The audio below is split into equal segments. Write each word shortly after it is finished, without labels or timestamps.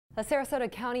A Sarasota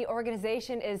County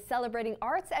organization is celebrating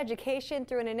arts education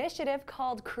through an initiative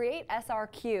called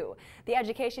CreateSRQ. The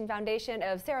Education Foundation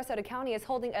of Sarasota County is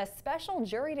holding a special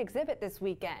juried exhibit this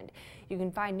weekend. You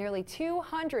can find nearly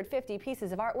 250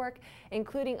 pieces of artwork,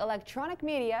 including electronic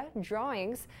media,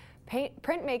 drawings,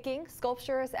 printmaking,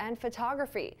 sculptures, and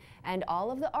photography. And all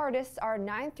of the artists are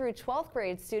 9th through 12th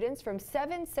grade students from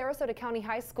 7 Sarasota County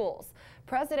high schools.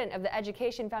 President of the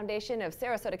Education Foundation of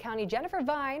Sarasota County, Jennifer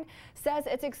Vine, says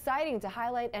it's exciting to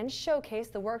highlight and showcase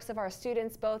the works of our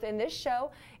students both in this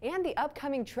show and the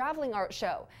upcoming traveling art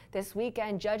show. This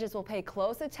weekend, judges will pay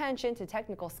close attention to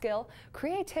technical skill,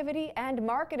 creativity, and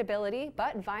marketability,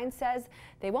 but Vine says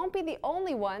they won't be the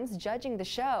only ones judging the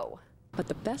show. But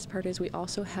the best part is we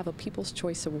also have a People's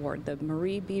Choice Award, the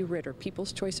Marie B. Ritter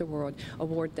People's Choice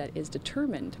Award that is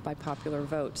determined by popular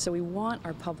vote. So we want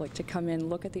our public to come in,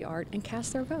 look at the art, and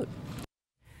cast their vote.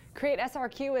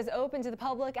 CreateSRQ is open to the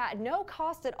public at no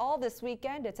cost at all this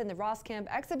weekend. It's in the Roskamp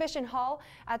Exhibition Hall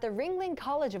at the Ringling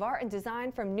College of Art and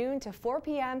Design from noon to 4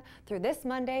 p.m. through this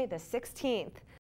Monday, the 16th.